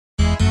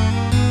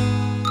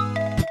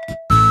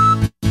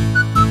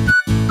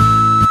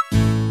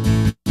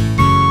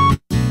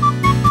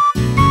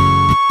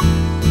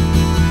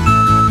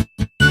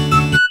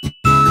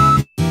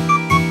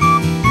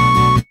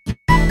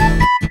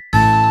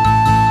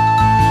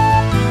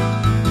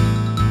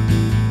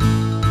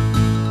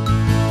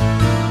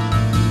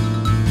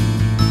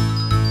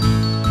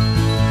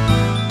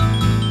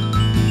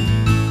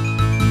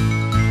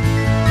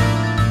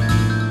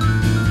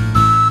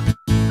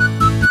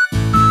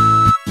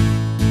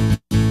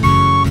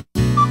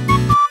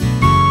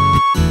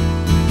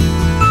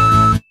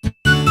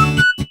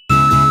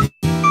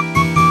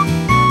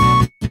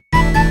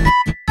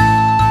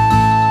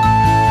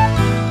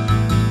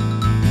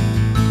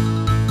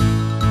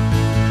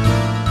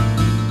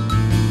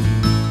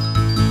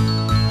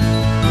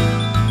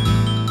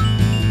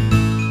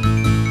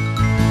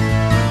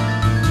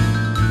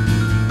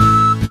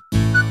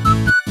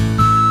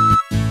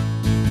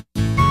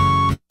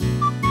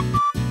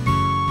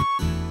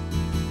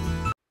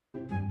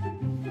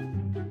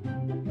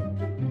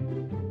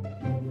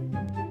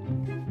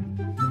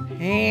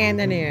And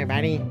then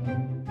everybody,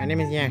 my name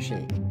is Yoshi,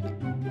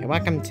 and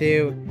welcome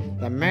to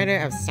the murder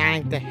of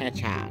Sonic the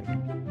Hedgehog.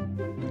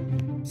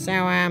 So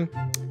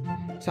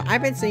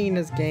I've been seeing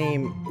this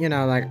game,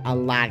 like a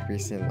lot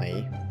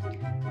recently,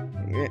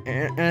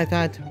 and I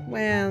thought,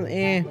 well,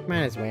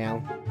 might as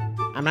well.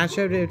 I'm not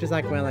sure if it was just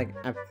like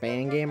a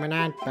fan game or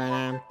not,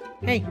 but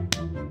hey,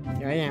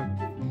 here I am.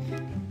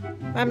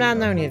 I'm not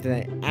alone here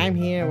today. I'm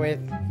here with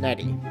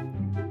Netty.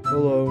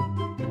 Hello.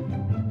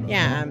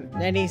 Yeah,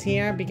 Netty's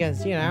here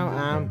because, he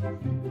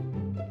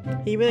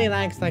really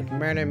likes,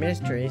 murder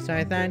mystery, so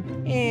I thought,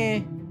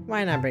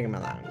 why not bring him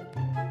along?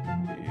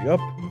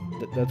 Yup,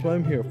 that's why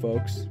I'm here,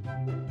 folks.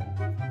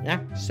 Yeah,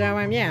 so,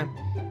 yeah,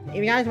 if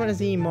you guys want to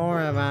see more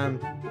of,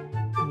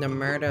 the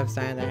murder of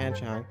Sonic the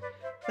Hedgehog,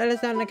 let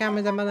us know in the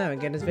comments down below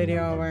and get this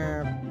video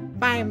over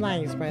 5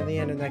 likes by the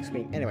end of next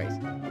week. Anyways,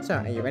 so,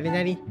 are you ready,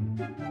 Netty?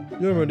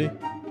 Yeah, I'm ready.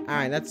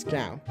 Alright, let's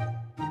go.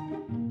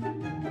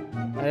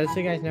 Just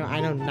so you guys know, I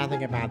know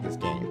nothing about this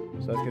game,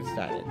 so let's get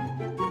started.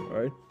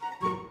 Alright.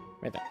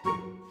 Right there.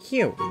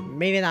 Phew,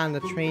 made it on the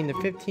train to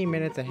 15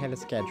 minutes ahead of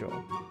schedule.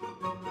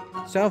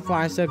 So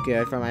far, so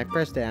good for my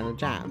first day on the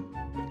job.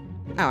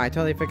 Oh, I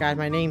totally forgot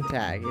my name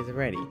tag is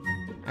ready.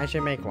 I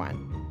should make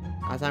one.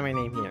 I'll sign my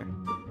name here.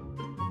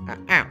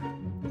 Ow.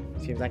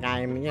 Seems like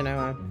I'm, making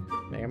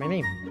my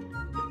name.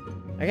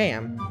 Okay,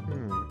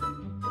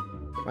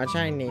 what should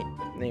I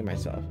name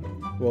myself?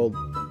 Well,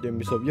 name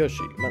yourself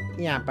Yoshi. Well,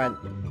 yeah, but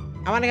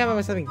I want to come up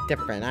with something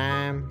different. You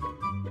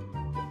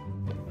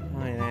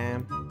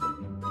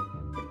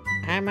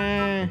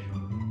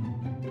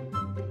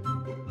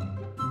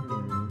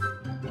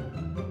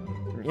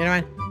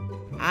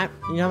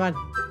know what?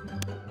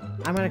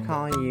 I'm gonna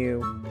call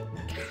you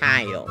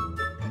Kyle.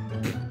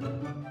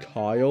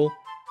 Kyle?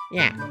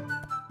 Yeah.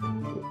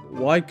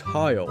 Why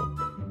Kyle?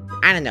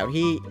 I don't know.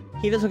 He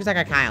just looks like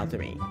a Kyle to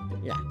me.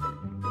 Yeah.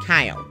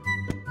 Kyle.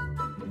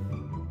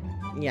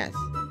 Yes.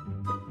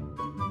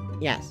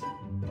 Yes.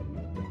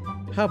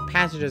 Hope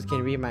passengers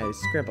can read my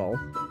scribble.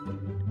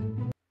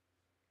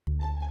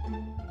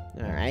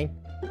 Alright.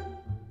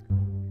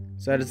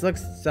 So this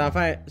looks so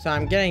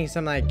I'm getting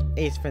some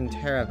Ace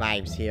Ventura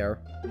vibes here.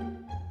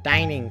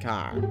 Dining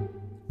car.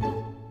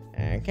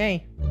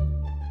 Okay.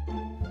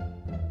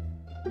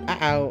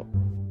 Uh-oh.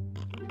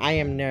 I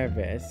am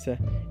nervous.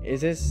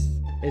 Is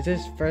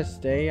this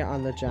first day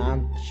on the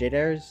job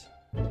jitters?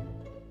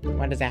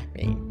 What does that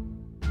mean?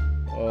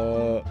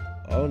 I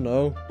don't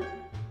know.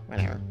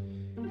 Whatever.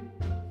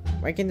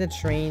 Working the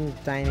train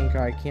dining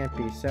car can't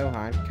be so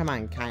hard. Come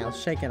on, Kyle,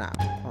 shake it up.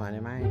 Hold on,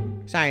 am I?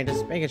 Sorry,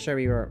 just making sure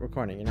we were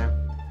recording,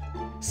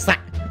 Slap!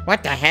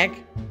 What the heck?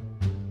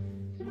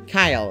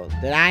 Kyle,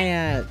 did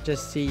I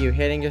just see you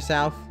hitting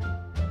yourself?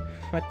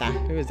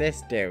 Who is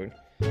this dude?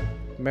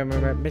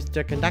 Remember,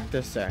 Mr.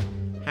 Conductor, sir.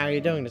 How are you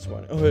doing this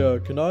morning? Oh yeah,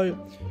 can I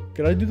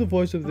do the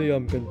voice of the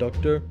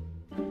conductor?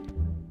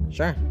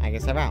 Sure, I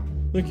guess I will.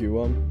 Thank you.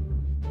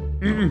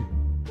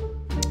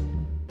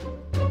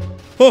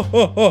 Ho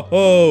ho ho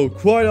ho!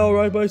 Quite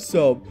alright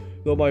myself,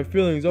 though my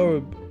feelings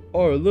are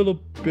a little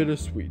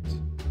bittersweet.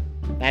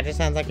 That just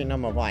sounds like your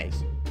normal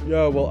voice.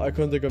 Yeah, well, I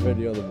couldn't think of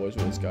any other voice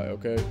for this guy,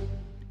 okay?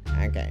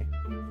 Okay.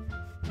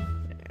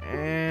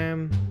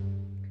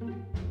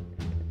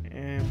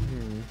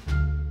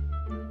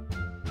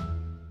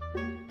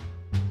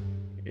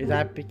 Is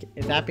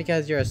that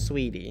because you're a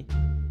sweetie?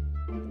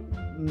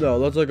 No,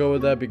 let's not go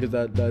with that because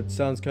that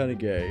sounds kind of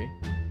gay.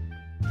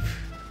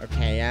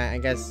 Okay, yeah, I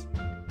guess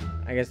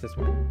this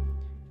one.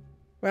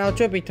 Well,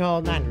 truth be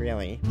told, not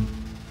really.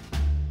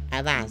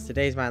 At last,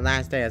 today's my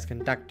last day as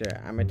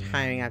conductor. I'm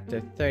retiring after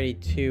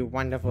 32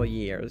 wonderful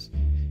years.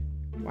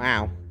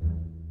 Wow.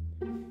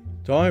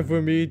 Time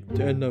for me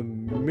and the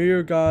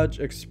Mirgaj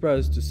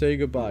Express to say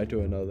goodbye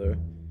to another.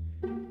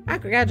 Ah,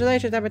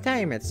 congratulations on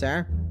retirement,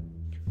 sir.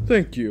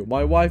 Thank you.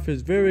 My wife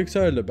is very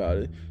excited about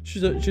it.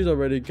 She's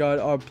already got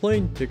our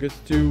plane tickets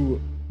to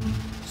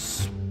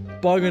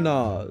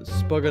Spagana.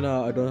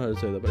 I don't know how to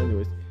say that, but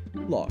anyways,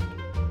 locked.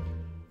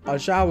 Our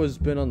shower's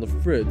been on the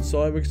fridge,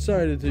 so I'm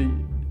excited to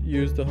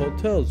use the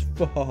hotels.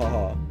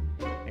 I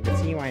can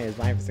see why his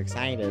wife is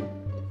excited.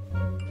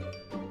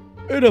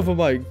 Enough of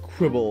my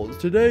quibbles.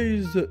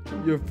 Today's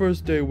your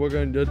first day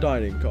working in the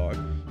dining car.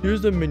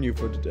 Here's the menu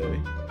for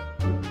today.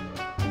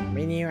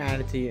 Menu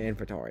added to your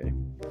inventory.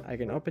 I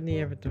can open the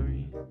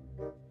inventory.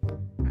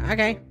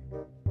 Okay.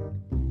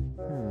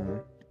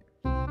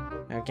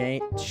 Okay.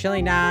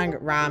 Chili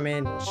dog,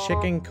 ramen,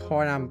 chicken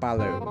cordon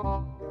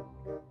bleu.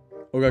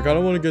 Okay, I kind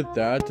of want to get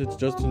that. It's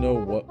just to know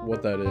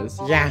what that is.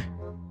 Yeah.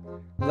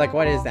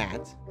 What is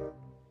that?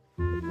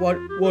 What?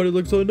 It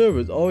looks so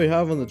nervous. All we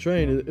have on the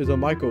train is a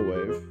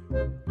microwave.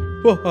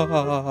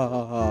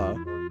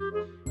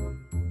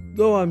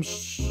 Though I'm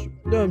sure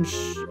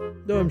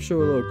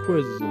a little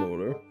quiz is in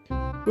order.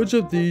 Which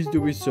of these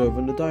do we serve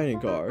in the dining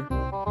car?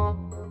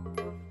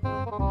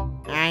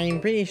 I'm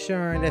pretty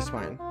sure this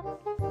one.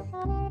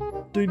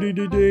 Ding ding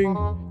ding ding.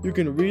 You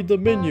can read the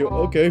menu.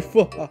 Okay.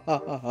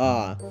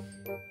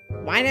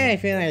 Why do I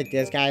feel like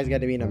this guy's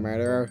gonna be the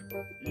murderer?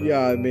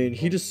 Yeah, I mean,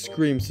 he just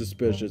screams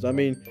suspicious. I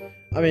mean,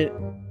 I mean,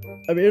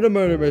 in a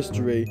murder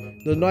mystery,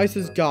 the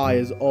nicest guy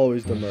is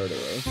always the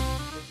murderer.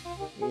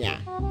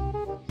 Yeah.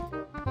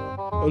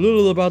 A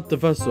little about the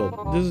vessel.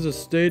 This is a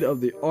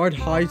state-of-the-art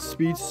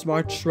high-speed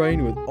smart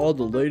train with all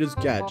the latest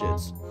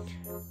gadgets.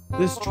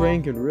 This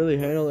train can really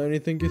handle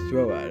anything you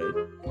throw at it.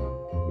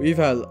 We've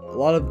had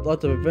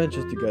lots of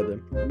adventures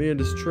together, me and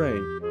this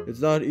train.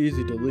 It's not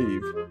easy to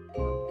leave.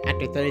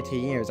 After 32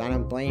 years, I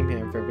don't blame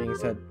him for being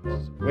so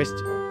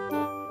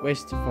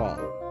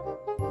wistful.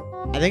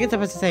 I think it's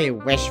supposed to say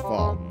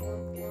wishful.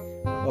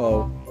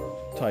 Oh,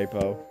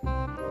 typo.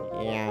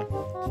 Yeah,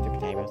 stupid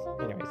typos.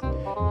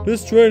 Anyways.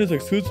 This train is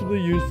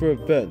exclusively used for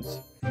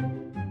events.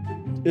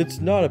 It's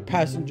not a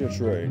passenger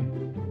train.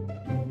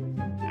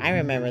 I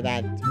remember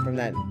that from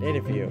that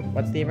interview.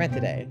 What's the event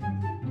today?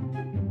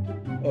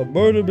 A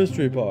murder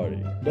mystery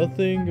party.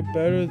 Nothing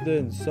better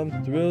than some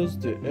thrills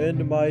to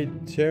end my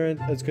terror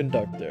as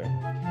conductor.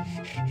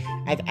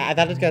 I thought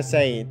it was gonna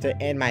say to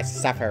end my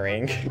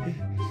suffering.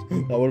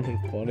 That would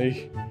have been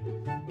funny.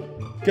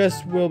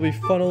 Guests will be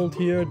funneled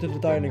here to the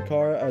dining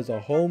car as a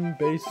home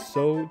base,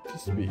 so to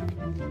speak.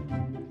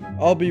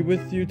 I'll be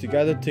with you to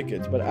gather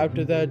tickets, but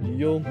after that,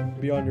 you'll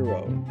be on your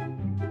own.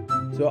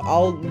 So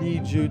I'll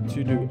need you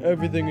to do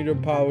everything in your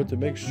power to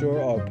make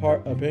sure our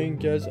paying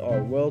guests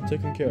are well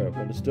taken care of.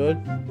 Understood?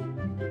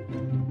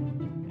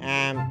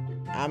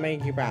 I'll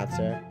make you proud,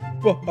 sir.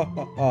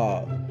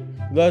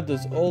 Glad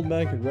this old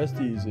man can rest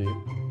easy.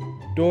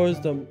 Doors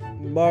to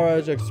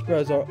Mirage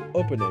Express are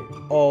opening.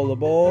 All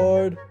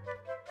aboard!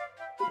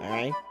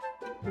 Alright.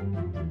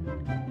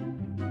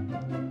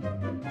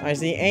 I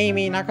see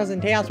Amy, Knuckles,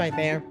 and Tails right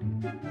there.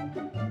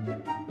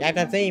 Yeah,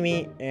 that's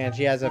Amy, and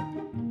she has a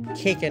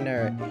kick in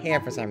her hair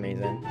for some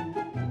reason.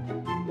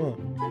 Huh.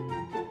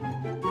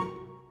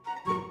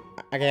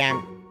 Okay,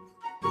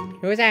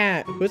 who's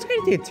gonna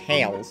do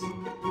Tails?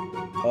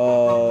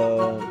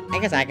 I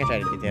guess I can try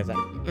to do Tails.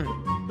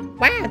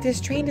 Wow, this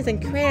train is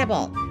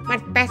incredible!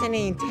 What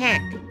fascinating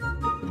tech!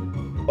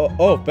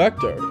 Oh,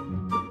 Vector.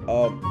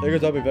 I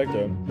guess I'll be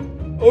Vector.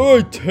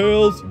 Alright,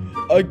 Tails!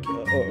 Wait,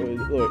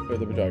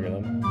 let me try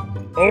again.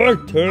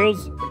 Alright,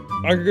 Tails!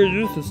 I can get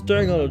used to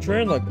staying on a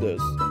train like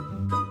this.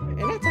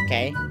 And that's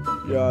okay.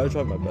 Yeah, I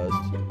tried my best.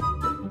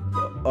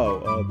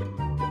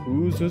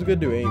 Who's gonna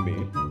do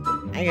Amy?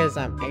 I guess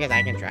I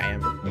can try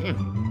him.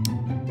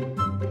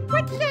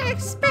 What did I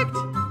expect?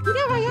 You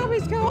know I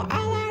always go all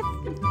out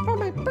for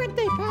my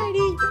birthday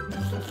party.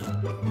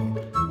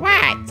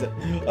 What?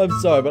 I'm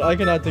sorry, but I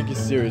cannot take you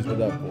serious with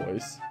that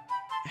voice.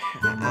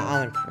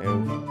 I'll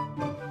improve.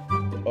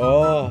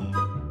 Oh.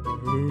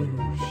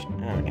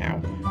 Oh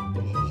no.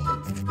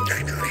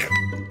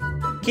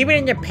 Keep it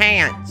in your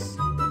pants.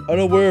 I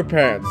don't wear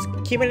pants.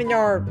 Keep it in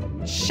your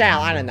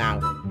shell. I don't know.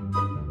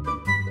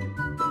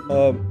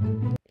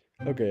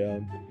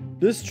 Okay,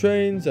 this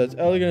train's as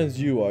elegant as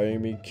you are,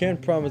 Amy.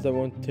 Can't promise I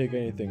won't take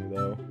anything,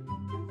 though.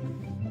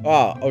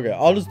 Okay,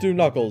 I'll just do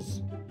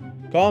Knuckles.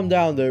 Calm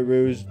down there,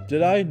 Rouge.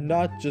 Did I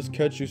not just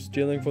catch you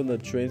stealing from the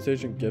train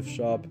station gift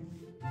shop?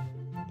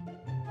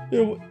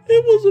 It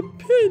was a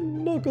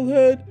pin,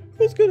 Knucklehead.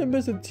 Who's gonna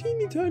miss a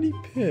teeny tiny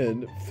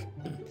pin?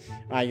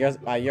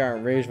 Your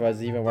Rouge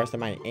was even worse than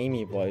my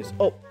Amy voice.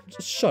 Oh,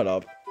 just shut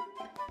up.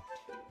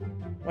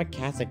 What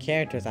cast of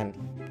characters am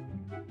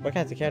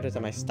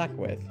I stuck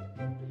with?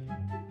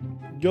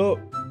 Go,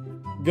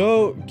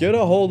 get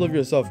a hold of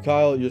yourself,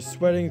 Kyle. You're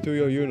sweating through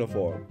your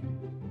uniform.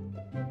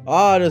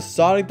 There's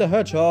Sonic the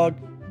Hedgehog.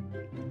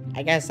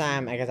 I guess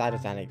I'll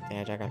just Sonic the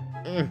Hedgehog.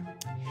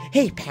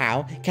 Hey,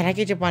 pal, can I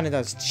get you one of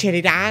those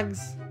chili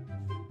dogs?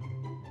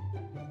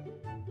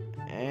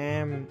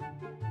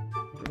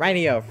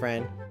 Rightio,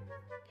 friend.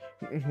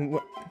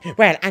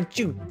 Well, aren't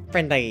you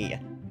friendly?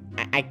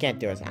 I can't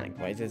do a Sonic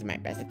voice. This is my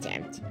best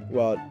attempt.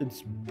 Well,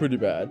 it's pretty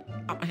bad.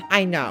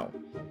 I know.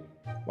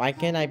 Why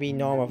can't I be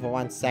normal for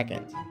 1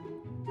 second?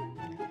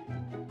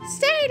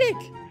 Sonic!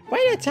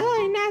 Wait until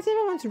I announce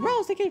everyone's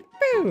roles to get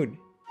food!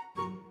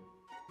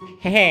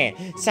 Hey,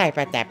 sorry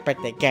about that,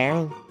 birthday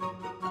girl.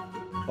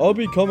 I'll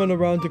be coming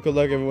around to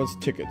collect everyone's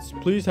tickets.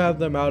 Please have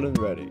them out and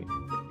ready.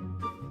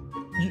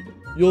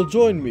 You'll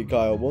join me,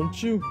 Kyle,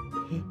 won't you?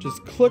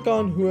 Just click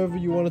on whoever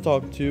you want to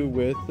talk to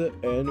with,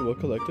 and we'll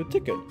collect a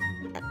ticket.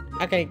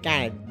 Okay,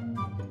 got it.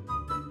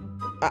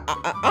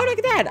 Oh, look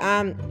at that!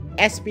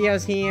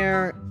 Espio's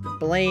here,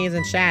 Blaze,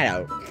 and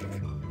Shadow.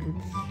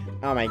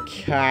 Oh my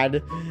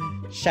god.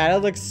 Shadow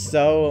looks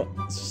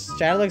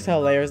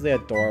hilariously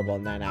adorable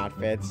in that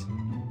outfit.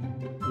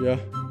 Yeah.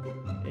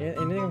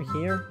 Anything over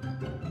here?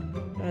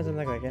 That doesn't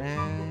look like it.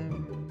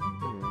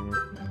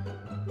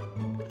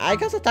 I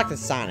guess I'll talk to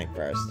Sonic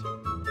first.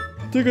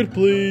 Ticket,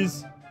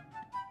 please.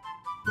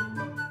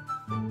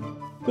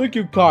 Thank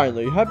you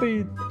kindly.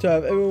 Happy to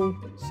have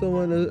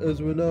someone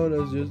as renowned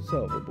as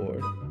yourself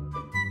aboard.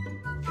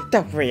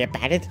 Don't worry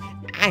about it.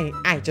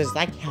 I just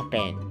like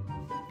helping.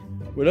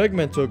 When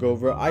Eggman took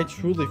over, I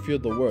truly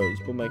feared the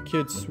worst, but my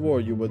kids swore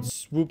you would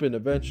swoop in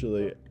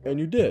eventually, and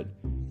you did.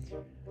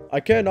 I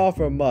can't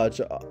offer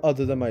much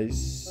other than my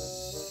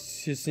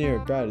sincere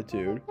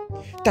gratitude.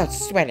 Don't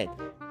sweat it.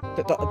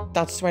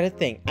 Don't sweat a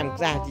thing. I'm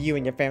glad you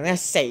and your family are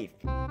safe.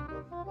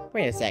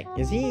 Wait a sec.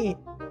 Is he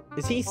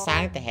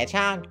Sonic the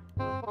Hedgehog?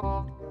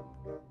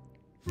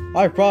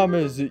 I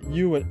promise that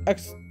you an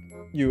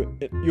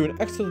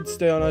excellent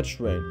stay on our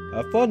train.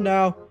 Have fun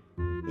now.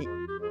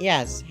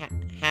 Yes,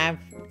 have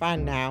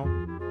fun now.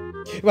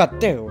 Well,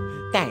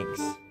 do.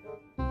 Thanks.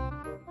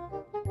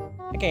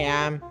 Okay,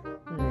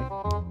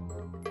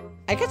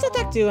 I guess I'll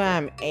talk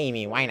to,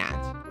 Amy. Why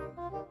not?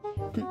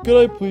 Could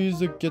I please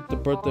get the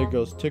birthday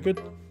girl's ticket?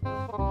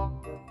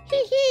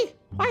 Hee hee.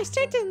 Why,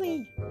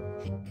 certainly.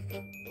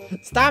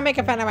 Stop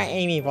making fun of my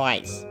Amy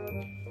voice.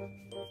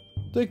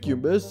 Thank you,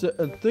 miss,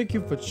 and thank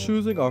you for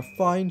choosing our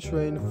fine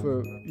train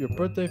for your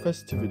birthday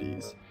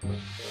festivities.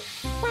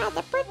 Well,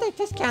 the birthday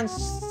discounts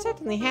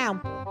certainly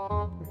help.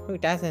 Who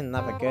doesn't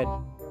love a good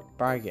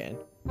bargain?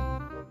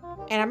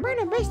 And a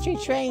murder mystery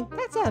train?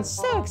 That sounds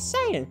so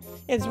exciting.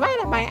 It's right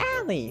up my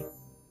alley.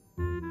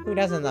 Who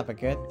doesn't love a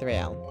good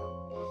thrill?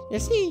 You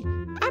see,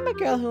 I'm a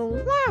girl who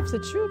loves a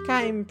true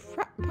crime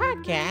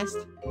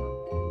podcast.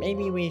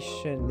 Maybe we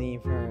should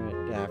leave her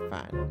to have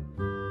fun.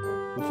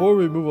 Before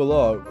we move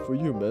along, for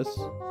you, miss.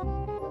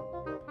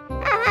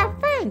 Oh, have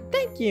fun!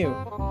 Thank you!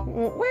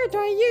 Where do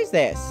I use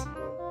this?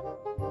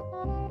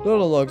 That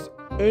unlocks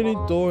any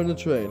door in the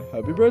train.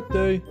 Happy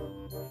birthday!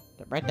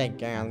 The birthday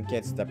girl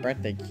gets the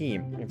birthday key.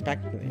 It's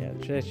practically a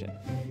tradition.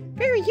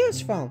 Very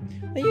useful.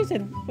 I use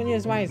it when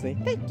used wisely.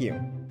 Thank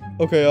you.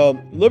 Okay,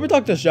 let me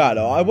talk to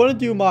Shadow. I want to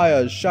do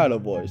my Shadow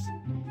voice.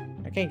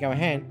 Okay, go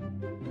ahead.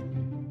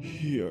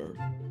 Here.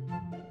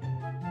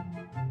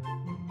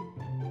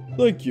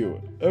 Thank you.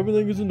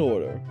 Everything is in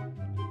order.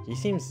 He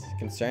seems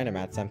concerned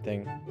about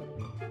something.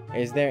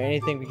 Is there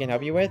anything we can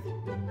help you with?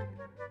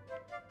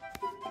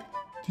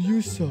 Do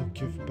you sell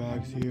gift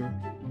bags here?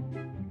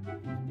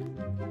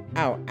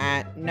 Oh,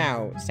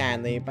 no,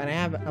 sadly, but I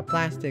have a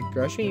plastic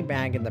grocery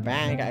bag in the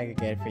bag I could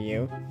get for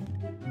you.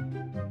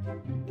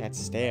 That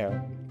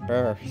stare.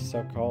 Brr,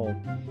 so cold.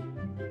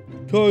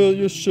 Kyle,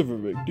 you're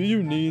shivering. Do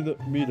you need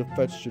me to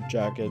fetch your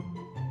jacket?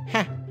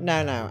 Ha,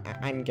 no,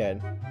 I'm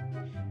good.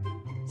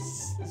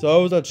 So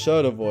how was that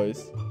Shadow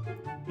voice?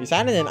 You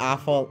sounded an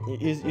awful.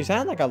 You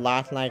sounded like a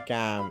lot like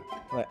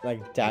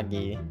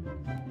Dougie.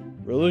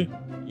 Really?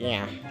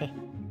 Yeah.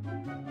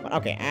 But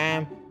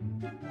okay.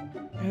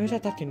 Who should I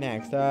talk to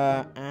next?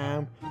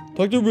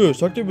 Talk to Rouge.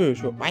 Talk to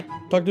Rouge. What?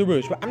 Talk to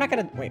Rouge. I'm not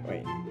gonna. Wait.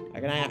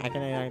 Can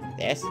I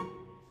this?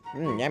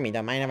 Yummy.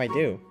 Don't mind if I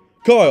do.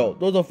 Kyle,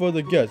 those are for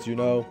the guests, you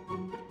know.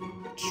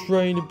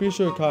 Train. Be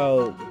sure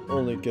Kyle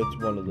only gets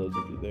one of those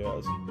if they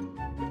ask.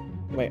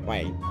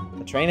 Wait.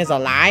 The train is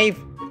alive?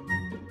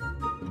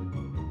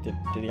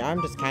 Did the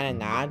arm just kind of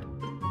nod?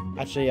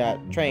 Actually,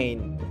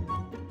 train.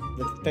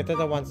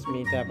 The wants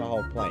me to have a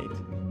whole plate.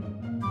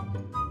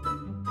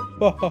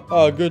 Ha ha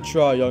ha, good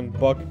try, young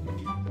buck.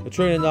 The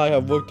train and I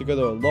have worked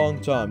together a long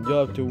time.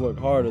 You'll have to work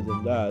harder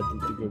than that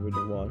to get what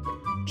you want.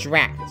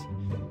 Drat!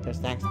 Those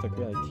snacks look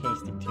really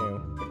tasty,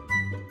 too.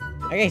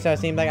 Okay, so it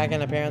seems like I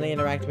can apparently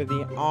interact with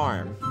the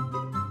arm.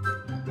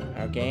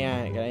 Okay,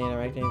 can I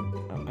interact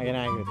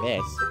with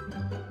this?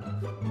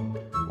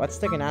 What's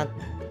sticking out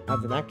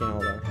of the napkin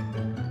holder?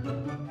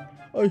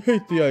 I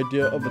hate the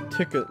idea of a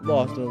ticket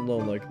lost and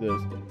alone like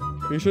this.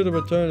 You should have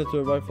returned it to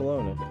the rightful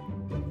owner.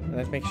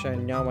 Let's make sure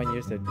no one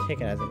used their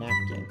ticket as a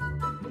napkin.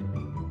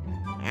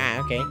 Ah,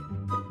 okay.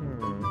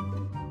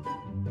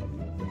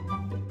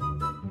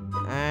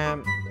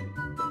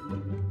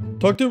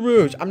 Talk to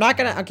Rouge. I'm not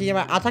gonna. Okay,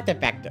 I'll talk to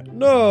Vector.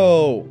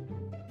 No.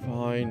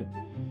 Fine.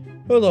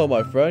 Hello,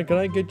 my friend. Can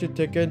I get your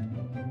ticket?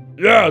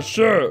 Yeah,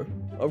 sure.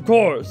 Of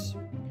course.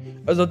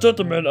 As a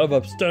gentleman of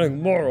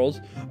upstanding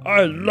morals,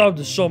 I'd love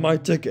to show my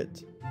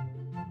ticket.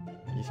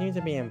 You seem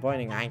to be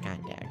avoiding eye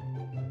contact.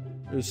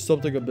 Is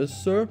something amiss,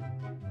 sir?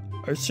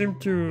 I seem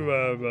to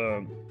have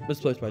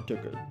Misplaced my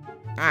ticket.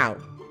 Oh.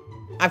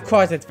 Of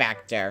course it's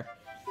Vector.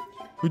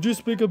 Could you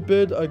speak a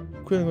bit? I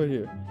couldn't quite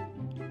hear.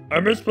 I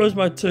misplaced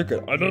my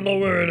ticket. I don't know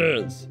where it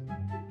is.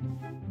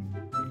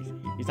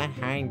 He's not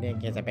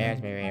hiding his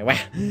embarrassment very well.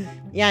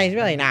 Yeah, he's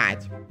really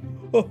not.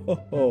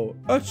 Oh.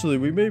 Actually,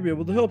 we may be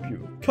able to help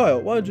you.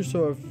 Kyle, why don't you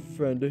show our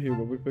friend to hear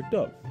what we picked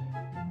up?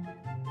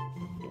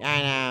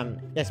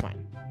 And, this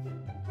one.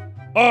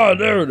 Ah,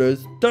 there it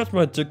is. That's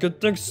my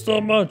ticket. Thanks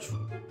so much.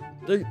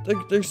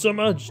 Thanks so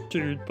much to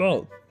you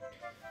both.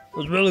 It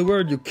was really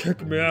weird you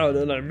kicked me out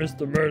and I missed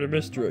the murder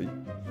mystery.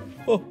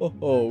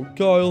 Oh,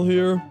 Kyle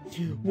here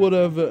would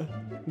have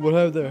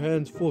their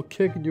hands full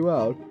kicking you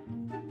out.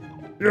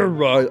 You're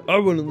right. I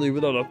wouldn't leave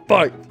without a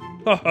fight.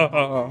 Ha ha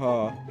ha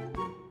ha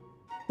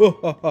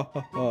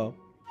ha.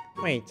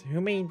 Wait, who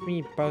made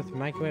me both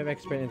microwave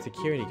expert and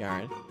security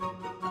guard?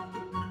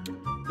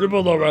 You're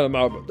both alright, I'm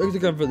out. Thanks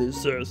again for the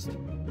assist.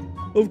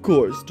 Of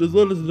course, just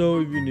let us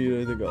know if you need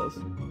anything else.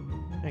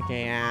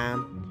 Okay,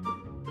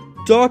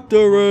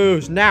 Dr.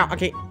 Rouge! now,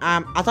 okay,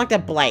 I'll talk to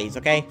Blaze,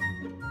 okay?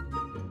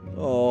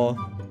 Oh.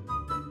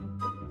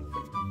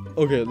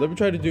 Okay, let me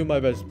try to do my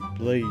best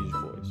Blaze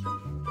voice.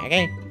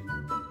 Okay.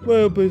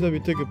 Well, please have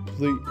your ticket,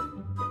 please.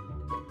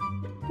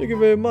 Thank you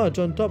very much.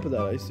 On top of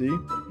that, I see.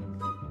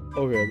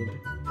 Okay,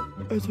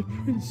 As a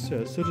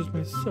princess such as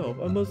myself,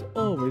 I must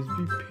always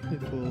be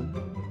pitiful.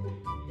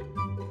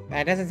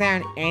 That doesn't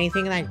sound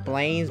anything like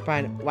Blaze,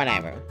 but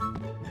whatever.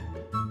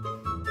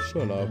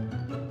 Shut up.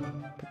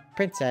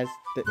 Princess?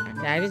 Did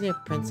I just hear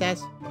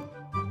princess?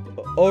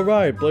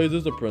 Alright, Blaze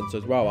is a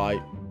princess. Wow,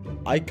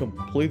 I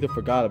completely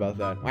forgot about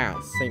that.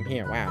 Wow, same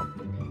here, wow.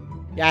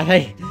 Yeah,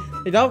 they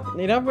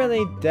don't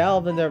really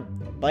delve into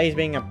Blaze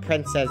being a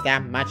princess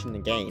that much in the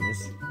games.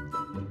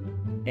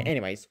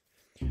 Anyways.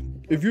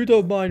 If you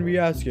don't mind me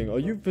asking, are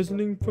you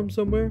visiting from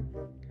somewhere?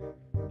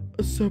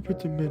 A separate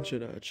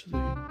dimension, actually.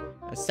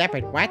 A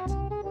separate what?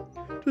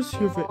 Just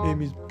here for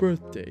Amy's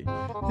birthday.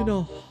 Then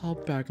I'll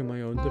hop back in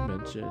my own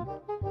dimension.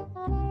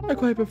 I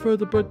quite prefer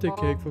the birthday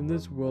cake from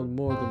this world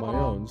more than my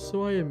own,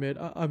 so I admit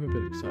I'm a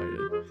bit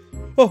excited.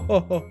 Ho ho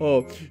ho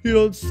ho! You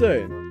don't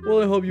say.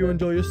 Well, I hope you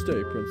enjoy your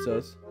stay,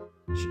 princess.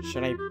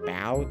 Should I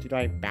bow? Do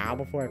I bow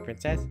before a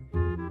princess?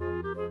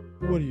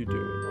 What are you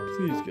doing?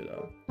 Please get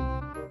up.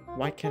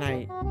 Why can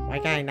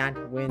I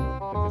not win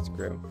with this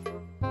group?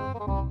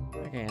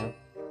 Okay,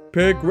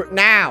 Pick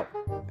now!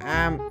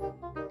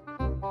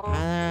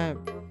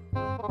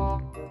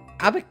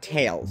 I'll pick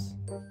Tails.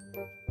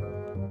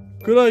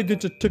 Could I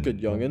get your ticket,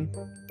 youngin?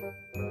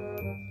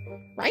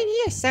 Right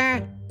here,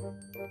 sir.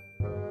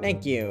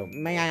 Thank you.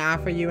 May I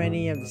offer you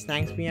any of the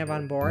snacks we have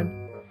on board?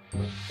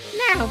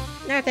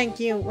 No, thank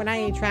you. When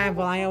I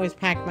travel, I always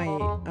pack my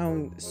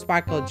own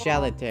sparkle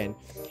gelatin.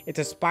 It's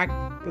a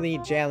sparkly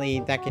jelly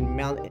that can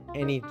melt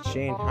any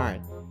giant heart.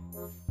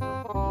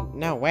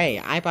 No way,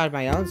 I brought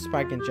my own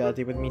sparkling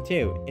gelatin with me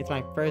too. It's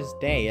my first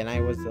day and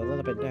I was a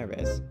little bit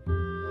nervous.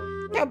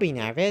 Don't be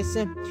nervous.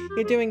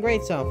 You're doing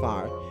great so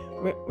far.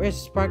 We're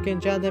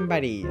sparkling gelatin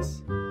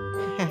buddies.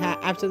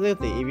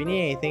 Absolutely, if you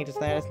need anything,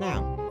 just let us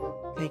know.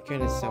 Thank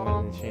goodness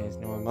someone in the train is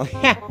normal.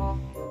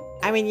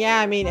 I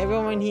mean,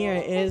 everyone here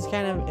is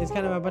kind of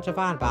a bunch of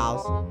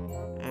oddballs.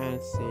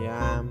 Let's see,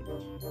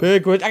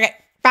 Pick which. okay,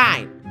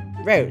 fine.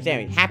 Rose, there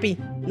we happy?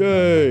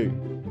 Yay!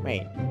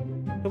 Wait,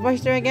 who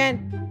voiced her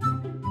again?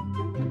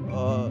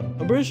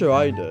 I'm pretty sure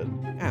I did.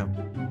 Oh.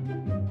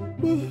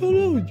 Well,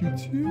 hello, you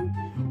two.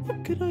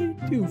 What can I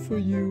do for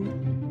you?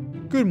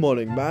 Good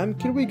morning, ma'am.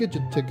 Can we get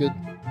your ticket?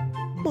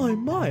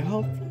 My,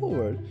 how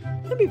forward.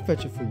 Let me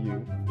fetch it for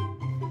you.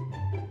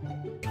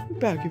 Come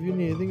back if you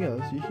need anything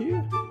else, you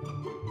hear?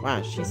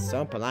 Wow, she's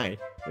so polite.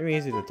 Very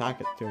easy to talk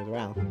to as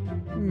well.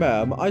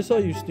 Ma'am, I saw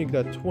you sneak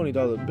that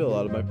 $20 bill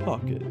out of my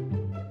pocket.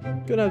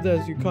 Gonna have to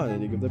ask you kindly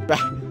to give it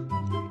back.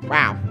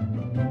 Wow.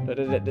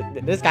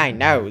 This guy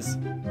knows.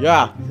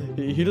 Yeah,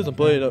 he doesn't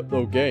play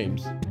no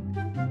games.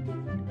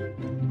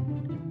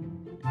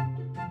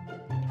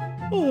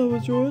 Oh, that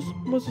was yours?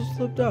 Must have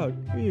slipped out.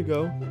 Here you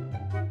go.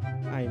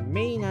 I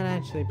may not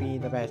actually be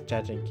the best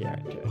judging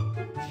character.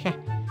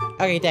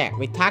 Okay, there.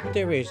 We talked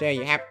to Rouge. There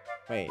you have.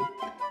 Wait.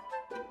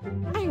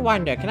 I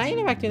wonder, can I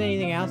interact with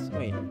anything else?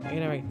 Wait, I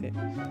interact with it.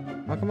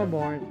 Welcome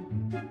aboard.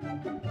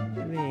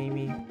 The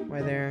Amy.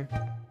 Weather.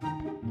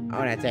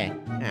 Oh, that's it.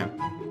 Oh,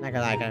 not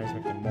gonna lie, I was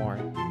expecting more.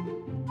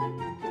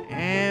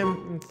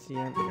 Let's see.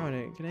 Can I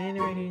interact with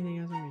anything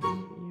else over here?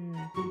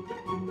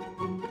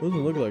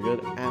 Doesn't look like it.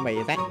 Wait,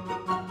 is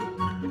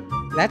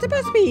that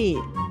supposed to be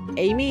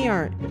Amy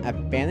or a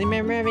family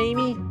member of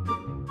Amy?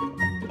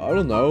 I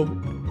don't know.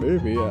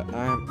 Maybe.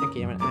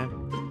 Okay,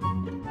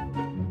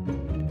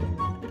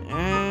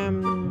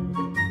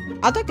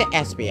 I'll talk to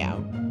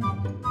SBO.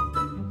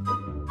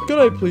 Could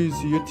I please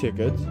see your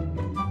ticket?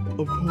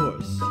 Of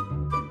course.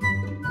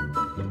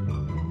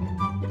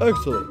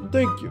 Excellent,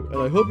 thank you,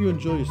 and I hope you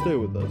enjoy your stay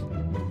with us.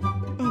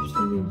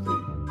 Absolutely,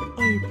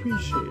 I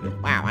appreciate it.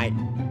 Wow, I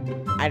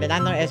did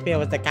not know SBO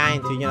was the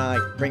kind to,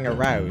 like, bring a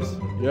rose.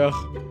 Yeah.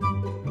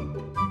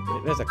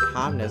 There's a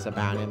calmness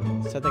about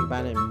him. Something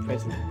about him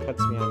puts me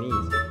on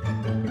ease.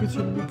 You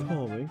consider me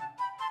calming?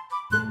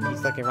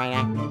 He's looking right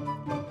at me.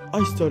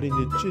 I studied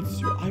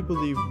ninjutsu. I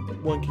believe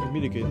one can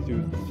communicate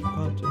through the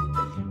subconscious.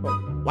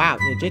 Wow,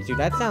 ninjutsu,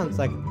 that sounds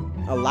like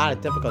a lot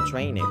of difficult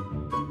training.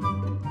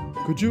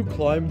 Could you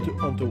climb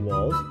onto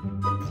walls?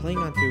 Cling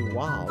onto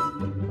walls?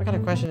 What kind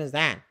of question is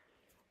that?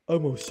 I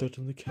most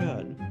certainly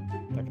can.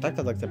 The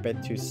conductor looks a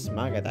bit too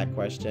smug at that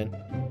question.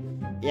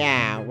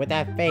 Yeah, with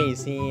that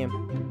face, he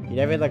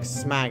never looks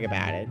smug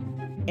about it.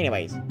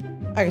 Anyways,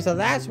 okay, so the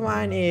last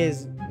one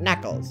is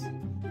Knuckles.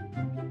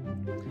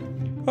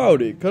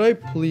 Howdy, could I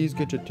please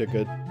get your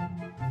ticket?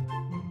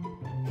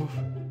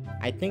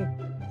 I think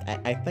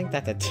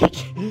that's a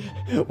ticket.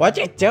 What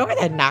you doing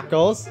with it,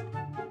 Knuckles?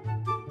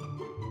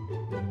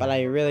 But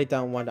I really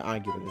don't want to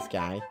argue with this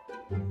guy.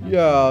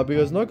 Yeah,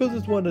 because Knuckles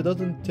is one that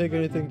doesn't take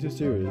anything too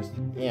serious.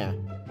 Yeah.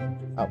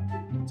 Oh,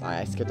 sorry,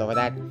 I skipped over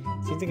that.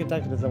 Seems the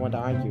conductor doesn't want to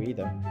argue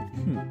either.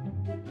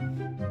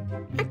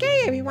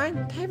 Okay,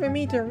 everyone, time for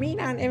me to read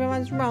out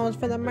everyone's roles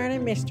for the murder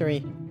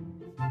mystery.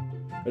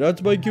 And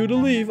that's my cue to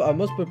leave. I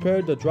must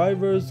prepare the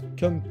driver's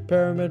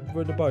compartment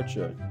for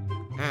departure.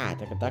 Ah,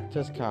 the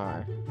conductor's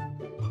car.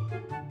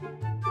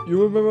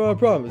 You remember my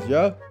promise,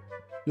 yeah?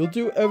 You'll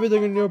do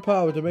everything in your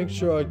power to make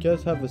sure our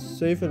guests have a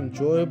safe and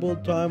enjoyable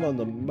time on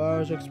the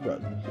Mars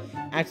Express.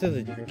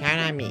 Absolutely, you can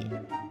count on me.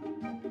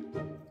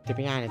 to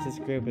be honest, this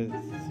group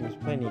seems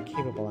plenty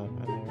capable on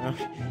their own.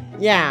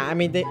 Yeah, I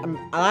mean, a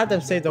lot of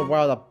them saved the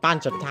world a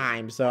bunch of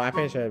times, so I'm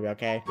pretty sure it'll be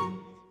okay.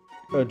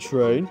 A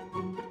train?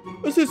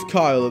 Assist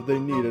Kyle if they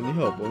need any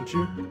help, won't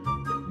you?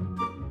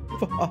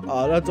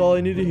 That's all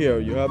I need to hear.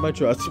 You have my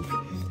trust.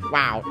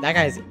 Wow, that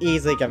guy's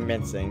easily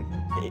convincing.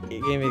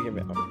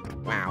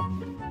 Wow.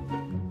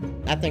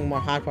 Nothing more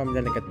hardcore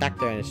than a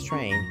conductor in his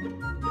train.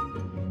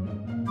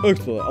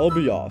 Excellent, I'll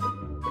be off.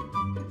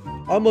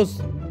 I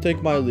must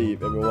take my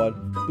leave,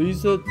 everyone.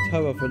 Please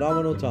have a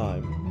phenomenal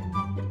time.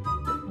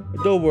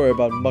 Don't worry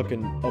about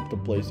mucking up the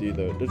place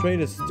either. The train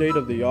is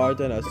state-of-the-art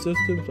and has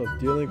systems of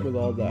dealing with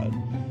all that.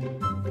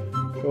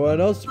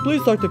 Everyone else,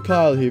 please talk to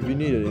Kyle here if you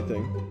need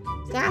anything.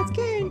 Sounds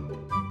good.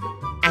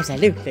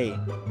 Absolutely.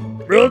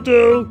 Will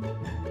do.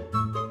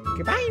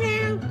 Goodbye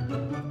now.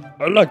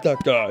 I like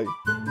that guy.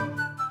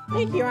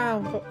 Thank you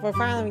all for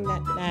following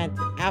that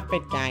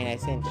outfit guide I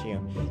sent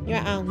you. You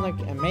all look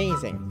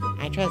amazing.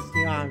 I trust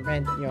you all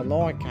read your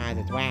lore cards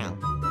as well.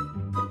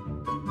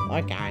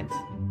 Lore cards?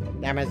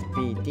 That must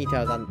be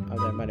details of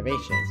their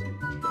motivations.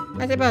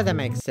 I suppose that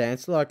makes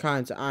sense. Lore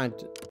cards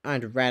aren't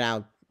read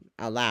out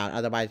loud,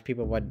 otherwise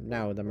people would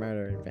know the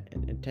murder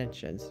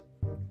intentions.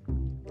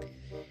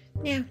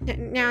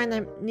 Now in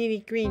the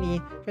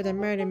nitty-gritty for the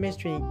murder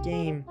mystery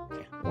game,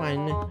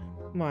 one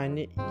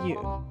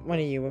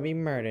of you will be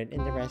murdered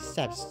and the rest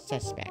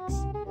suspects.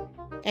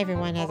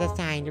 Everyone has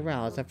assigned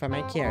roles for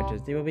my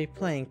characters. They will be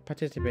playing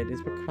participant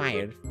is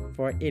required,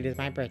 for it is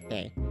my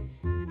birthday.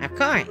 Of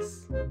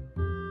course!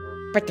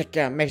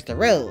 Particular makes the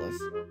rules.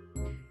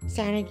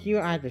 Sonic, you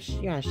are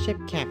ship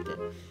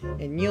captain,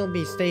 and you'll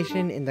be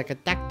stationed in the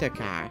conductor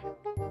car.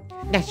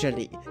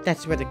 Naturally,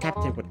 that's where the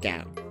captain would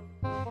go.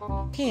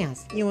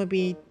 Tails, you will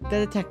be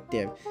the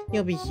detective.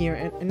 You'll be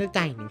here in the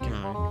dining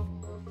car.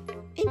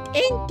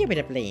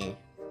 Indubitably.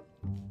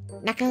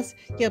 Knuckles,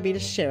 you'll be the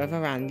sheriff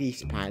around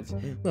these parts.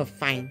 We'll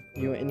find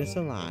you in the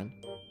salon.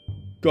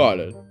 Got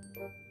it.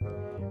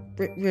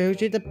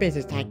 Rouge, you're the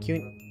business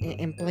tycoon,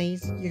 and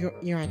Blaze,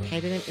 you're a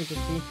title and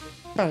industry,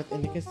 both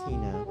in the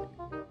casino.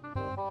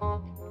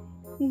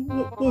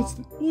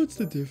 What's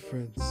the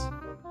difference?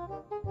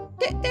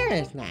 There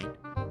is none.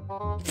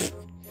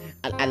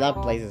 I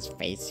love Blaze's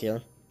face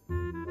here.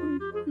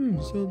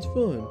 Sounds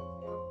fun.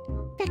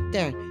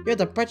 Vector, you're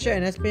the butcher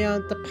and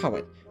Espio the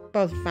poet,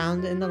 both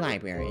found in the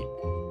library.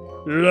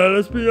 Hear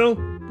that,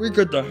 Espio? We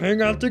get to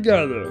hang out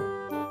together.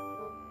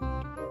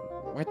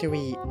 What do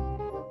we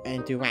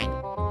do what?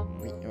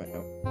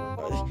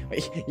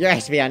 You're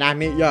Espio, not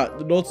me. Yeah,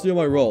 don't steal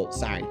my role.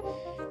 Sorry.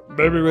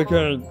 Maybe we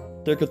can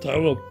take a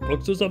title of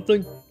books or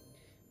something?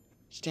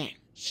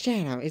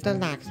 Shadow is the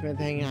locksmith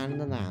hanging out in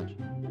the lounge.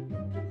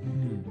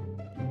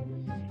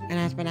 And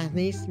last but not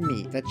least,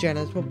 me, the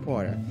journalist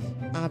reporter.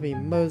 I'll be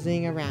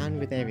moseying around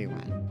with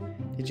everyone.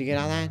 Did you get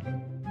all that?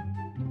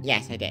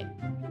 Yes, I did.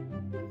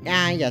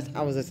 Yes,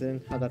 I was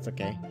listening. Oh, that's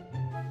okay.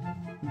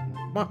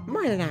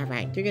 More than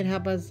alright. You can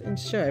help us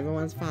ensure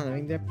everyone's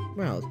following their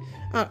roles.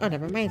 Oh, that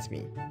reminds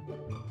me.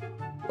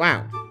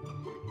 Wow.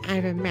 I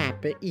have a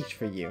map each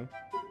for you.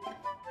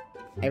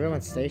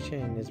 Everyone's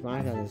station is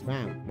marked on this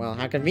map. Well,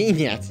 how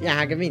convenient. Yeah,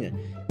 how convenient.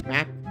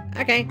 Map.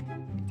 Okay.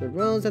 The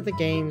rules of the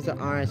games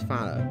are as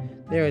follows.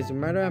 There is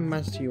murder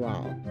amongst you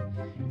all.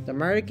 The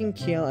murder can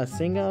kill a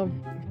single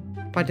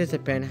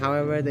participant,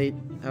 however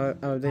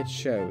it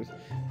shows.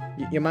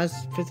 You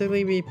must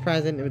physically be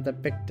present with the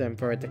victim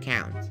for it to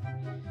count.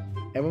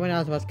 Everyone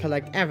else must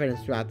collect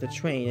evidence throughout the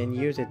train and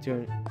use it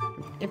to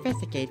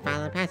investigate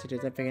final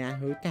passages and figure out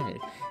who done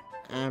it.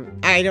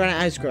 I don't want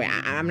to screw it.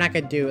 I'm not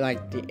gonna do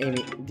like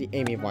the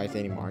Amy voice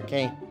anymore,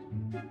 okay?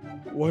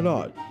 Why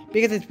not?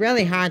 Because it's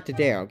really hard to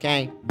do,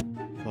 okay?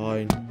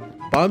 Fine.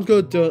 Mom's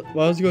gonna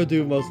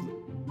do most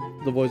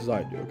of the voices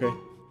I do, okay?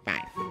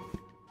 Fine.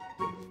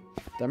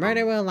 The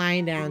murder will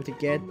lie down to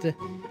get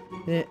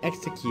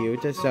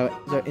executed, so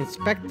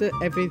inspect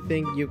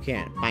everything you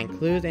can. Find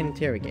clues and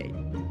interrogate.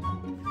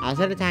 I'll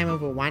set a timer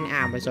for 1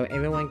 hour so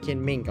everyone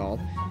can mingle,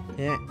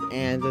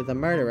 and the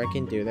murderer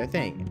can do their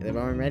thing. Is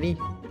everyone ready?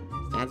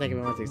 Sounds like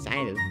everyone's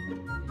excited.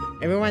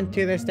 Everyone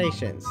to their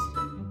stations.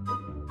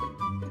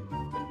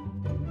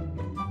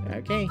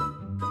 Okay.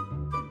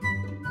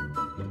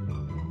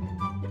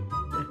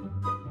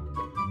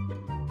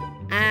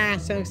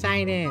 So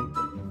excited!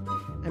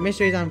 A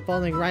mystery is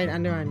unfolding right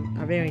under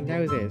our very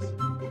noses.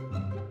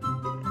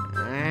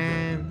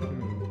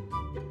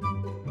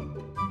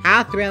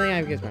 How thrilling!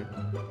 I've guessed one.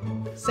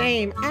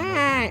 Same.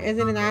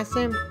 Isn't it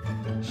awesome?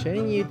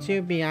 Shouldn't you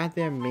two be out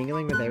there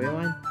mingling with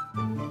everyone?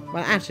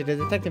 Well, actually,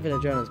 the detective and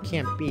the journalist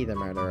can't be the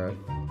murderer.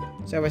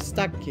 So we're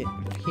stuck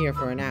here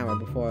for an hour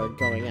before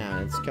going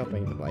out and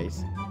scoping the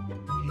place.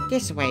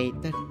 This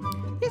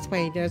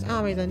way, there's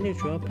always a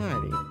neutral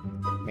party.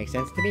 Makes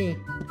sense to me.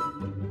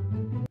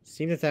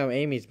 Seems as though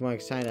Amy's more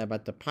excited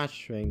about the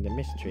posturing the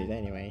mysteries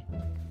anyway.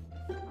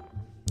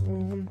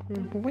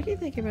 What do you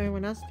think of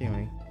everyone else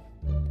doing?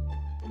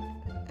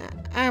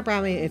 I'll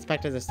probably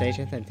inspect the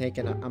stations and take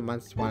it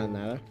amongst one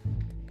another.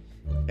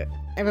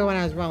 Everyone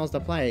has roles to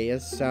play,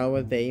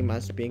 so they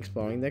must be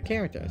exploring their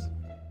characters.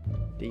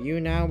 Do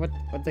you know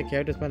what the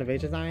character's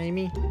motivations are,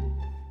 Amy?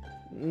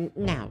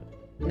 No.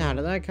 No,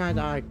 the letter cards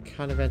are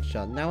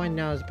confidential. No one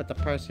knows but the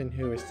person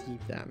who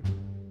received them.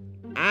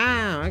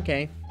 Ah,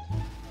 okay.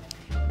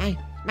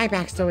 My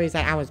backstory is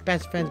that I was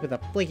best friends with a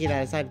fleeky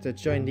that decided to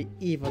join the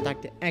evil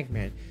Dr.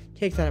 Eggman.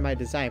 Takes out of my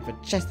desire for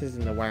justice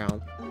in the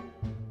world.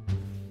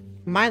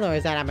 My lore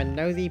is that I'm a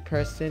nosy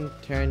person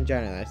turned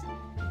journalist.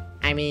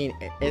 I mean,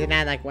 isn't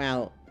that like,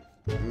 well,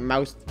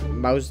 most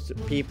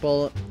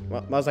people,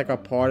 most like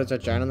reporters or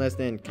journalists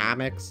in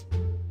comics?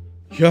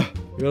 Yeah,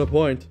 you got a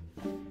point.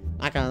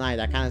 Not gonna lie,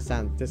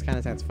 this kind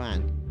of sounds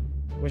fun.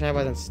 Wish I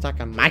wasn't stuck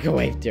on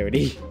microwave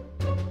duty.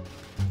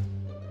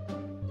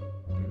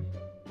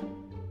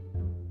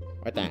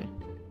 What the?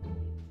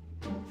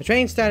 The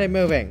train started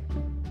moving.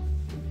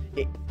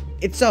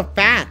 It's so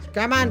fast.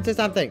 Come on to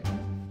something.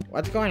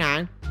 What's going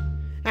on?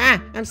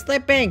 Ah, I'm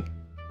slipping.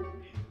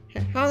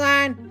 Hold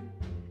on.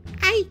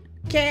 I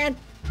can't.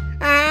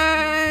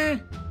 Ah,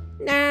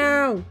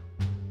 no.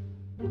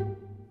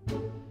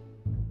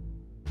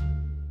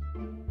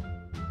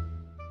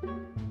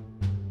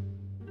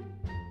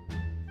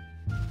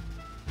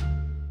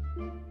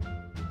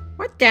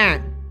 What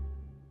the?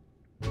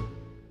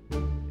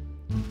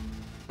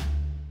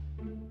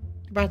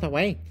 By the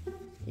way,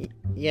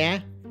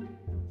 yeah?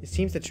 It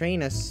seems the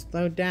train has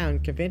slowed down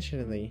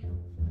conventionally.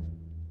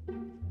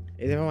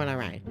 Is everyone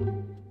alright?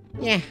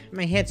 Yeah,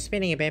 my head's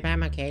spinning a bit, but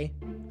I'm okay.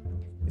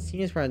 It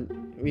seems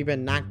we've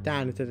been knocked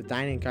down into the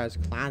dining car's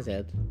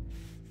closet.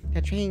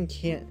 That train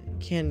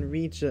can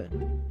reach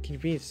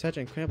such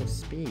incredible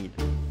speed.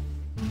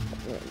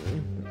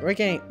 We're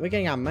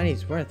getting our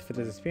money's worth for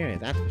this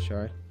experience, that's for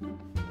sure.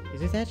 Is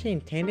this actually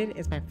intended?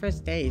 It's my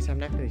first day, so I'm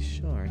not really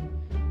sure.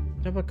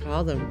 I don't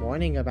recall them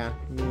warning about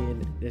me in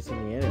the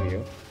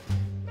interview.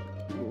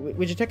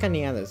 Would you check on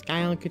the others?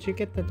 Kyle, could you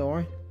get the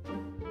door?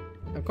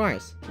 Of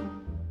course.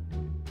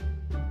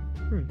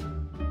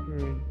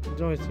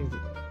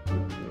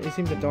 It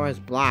seems the door is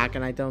blocked,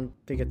 and I don't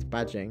think it's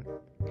budging.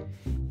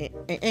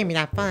 Amy,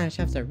 that fallen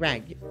shelf's a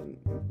wreck.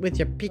 With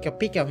your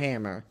Pico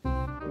hammer.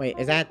 Wait,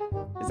 is that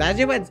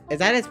actually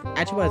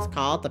what it's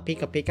called? The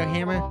Pico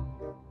hammer?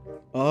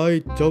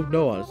 I don't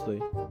know, honestly.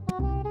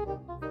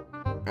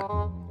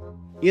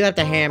 You left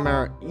a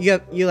hammer.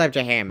 You left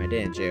your hammer,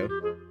 didn't you?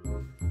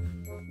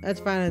 Let's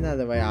find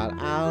another way out.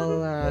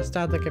 I'll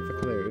start looking for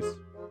clues.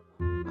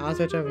 I'll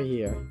switch over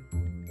here.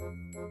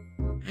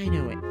 I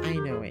know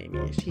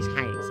Amy. She's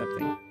hiding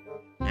something.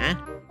 Huh?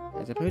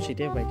 I suppose she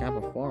did wake up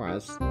before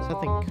us.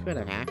 Something could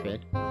have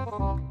happened.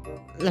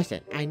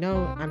 Listen, I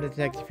know I'm the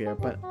detective here,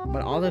 but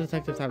all the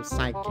detectives have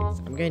sidekicks.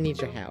 I'm gonna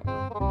need your help.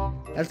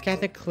 Let's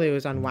gather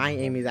clues on why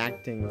Amy's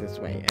acting this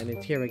way and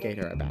interrogate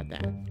her about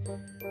that.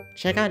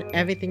 Check out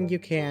everything you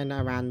can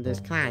around this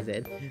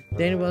closet,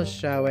 then we'll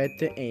show it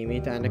to Amy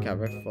to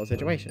uncover the full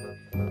situation.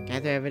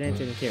 Gather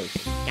evidence and clues.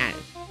 Got it.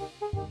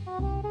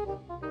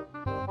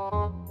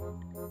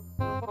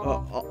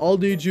 I'll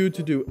need you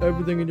to do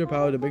everything in your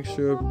power to make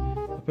sure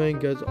the paying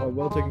guests are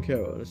well taken care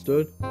of.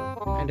 Understood?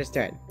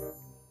 Understood.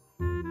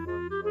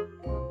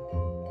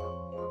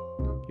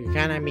 You can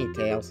count on me,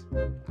 Tails.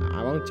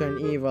 I won't turn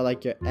evil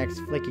like your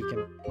ex-Flicky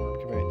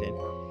converted.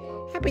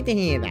 Happy to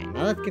hear that.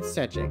 Now let's get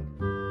searching.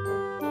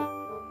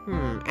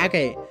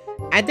 Okay.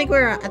 I think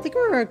we're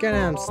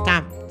gonna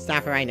stop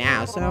it right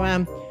now. So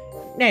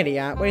Netty,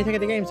 what do you think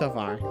of the game so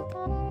far?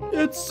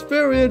 It's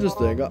very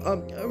interesting.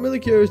 I'm really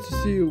curious to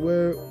see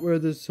where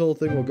this whole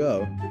thing will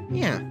go.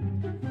 Yeah.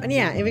 And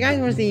yeah, if you guys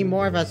want to see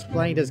more of us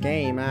playing this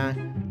game, let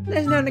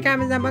us know in the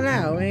comments down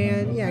below.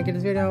 And yeah, get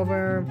this video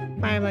over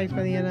 5 likes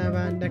by the end of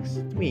next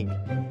week.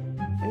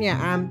 And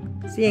yeah,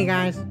 see you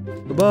guys.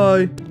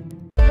 Bye-bye.